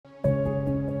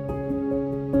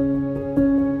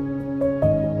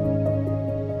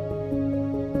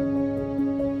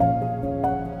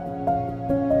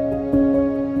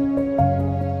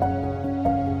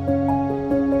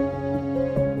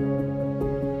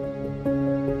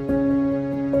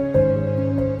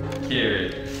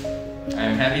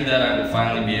happy that I will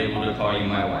finally be able to call you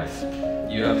my wife.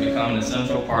 You have become an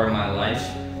essential part of my life.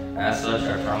 As such,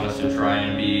 I promise to try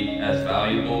and be as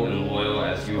valuable and loyal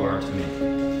as you are to me.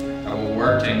 I will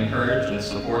work to encourage and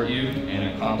support you in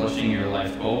accomplishing your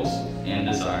life goals and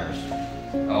desires.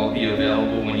 I will be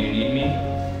available when you need me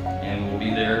and will be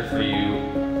there for you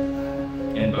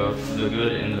in both the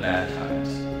good and the bad times.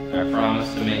 I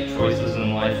promise to make choices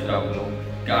in life that will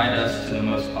guide us to the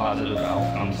most positive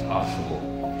outcomes possible.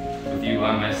 With you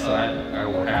by my side, I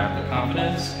will have the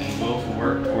confidence and will to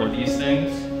work toward these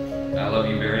things. I love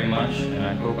you very much, and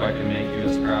I hope I can make you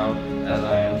as proud as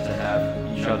I am to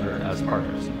have each other as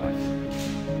partners in life.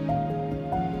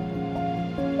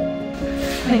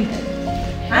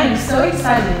 Quinnten, I am so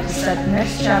excited to start the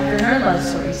next chapter in our love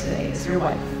story today as your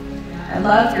wife. I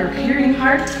love your peering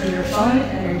heart and your fun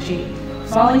energy.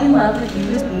 Falling in love with you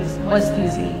was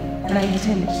easy, and I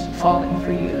intend to keep falling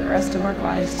for you the rest of our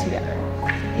lives together.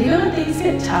 Even when things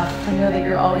get tough, I know that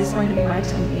you're always going to be my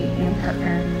teammate and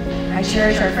partner. I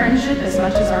cherish our friendship as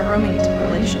much as our romantic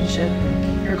relationship.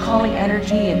 Your calming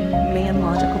energy and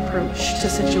man-logic approach to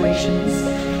situations.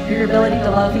 Your ability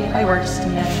to love me, I work to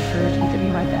make sure to be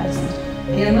my best.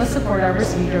 The endless support I've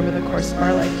received over the course of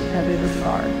our life together this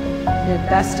far. You're the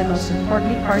best and most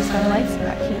important parts of my life, and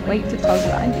I can't wait to tell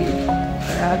you I do.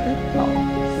 Forever, always.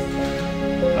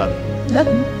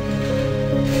 Nothing.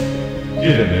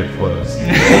 Get in there for us.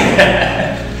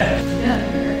 Yeah,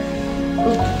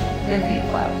 ooh, give me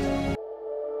flowers.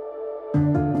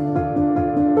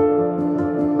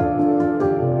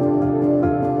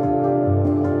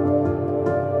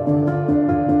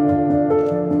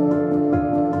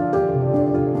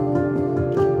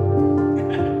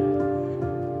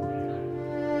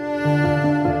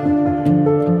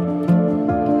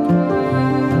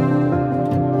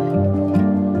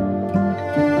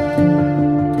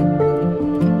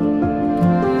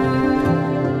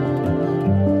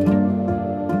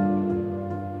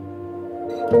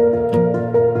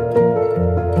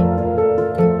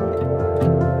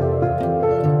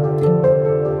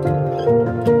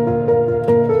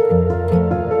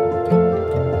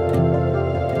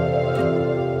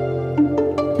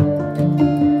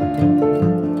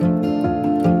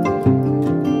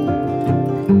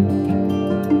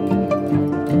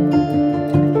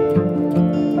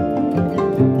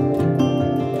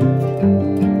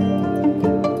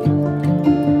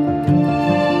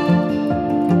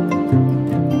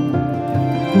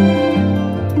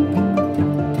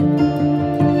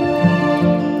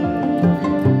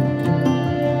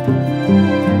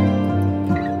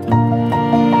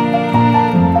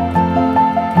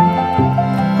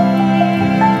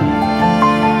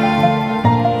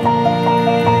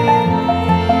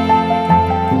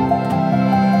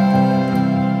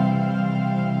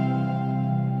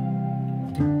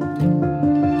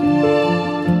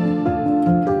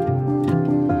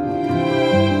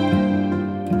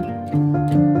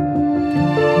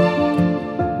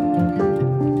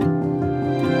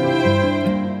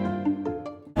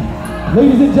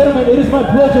 Ladies and gentlemen, it is my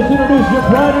pleasure to introduce your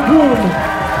bride and groom,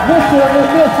 Mr. and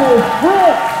Mrs.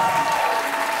 Brooks.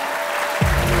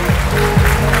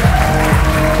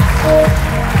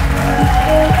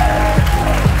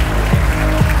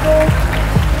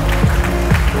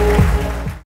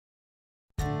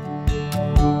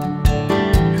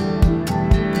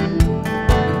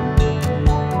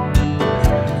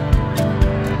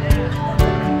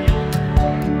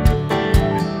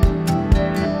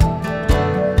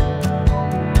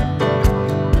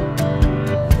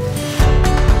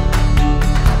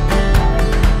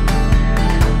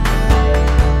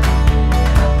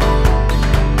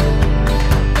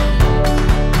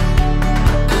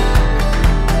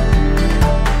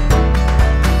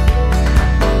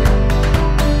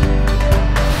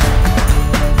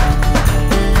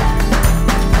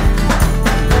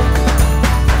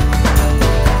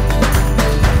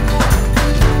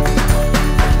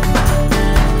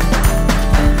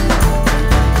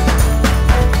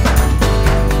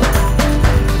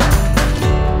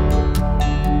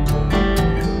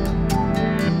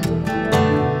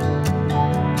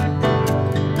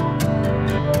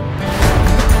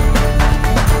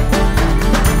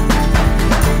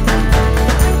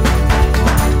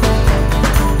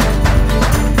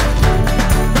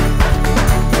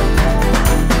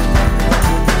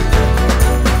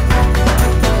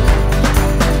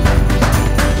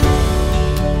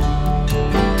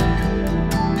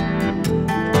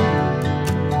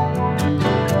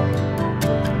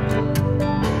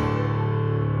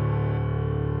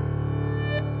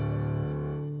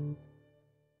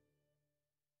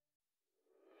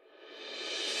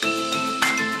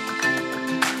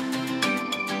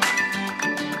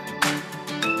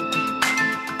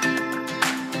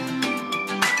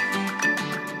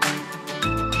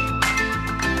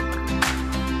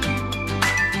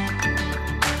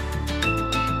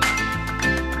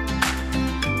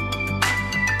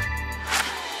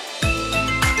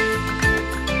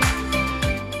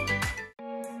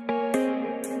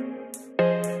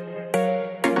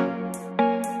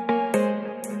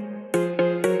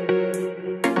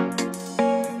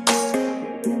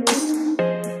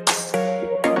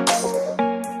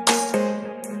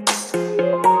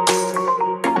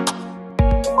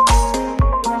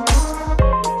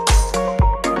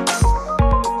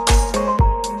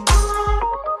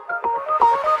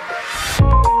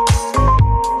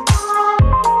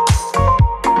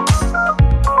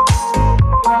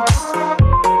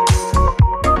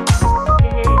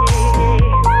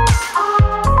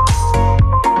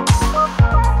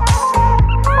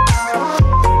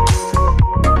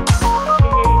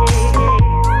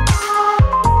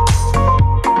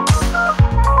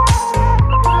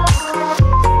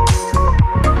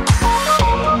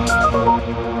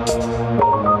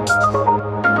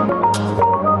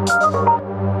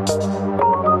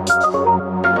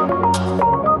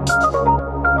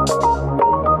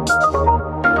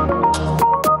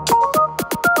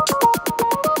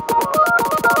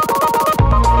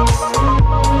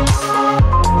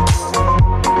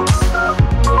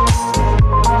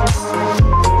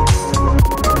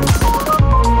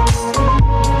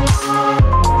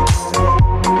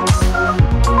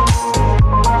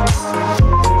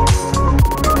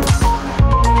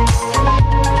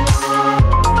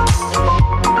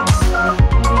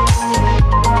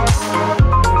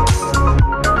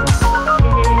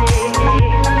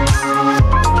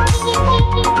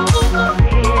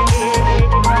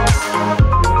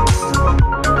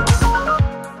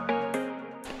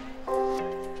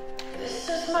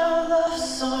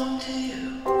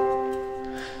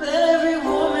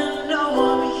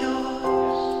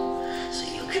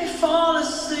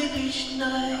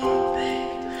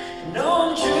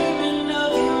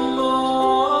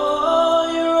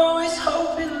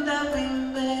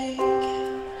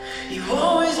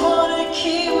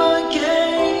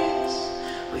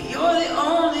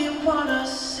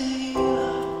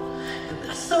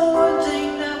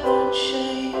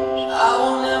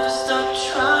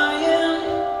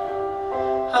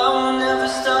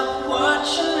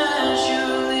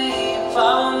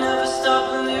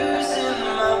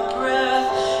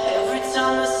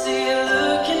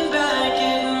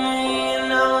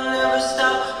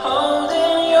 Hold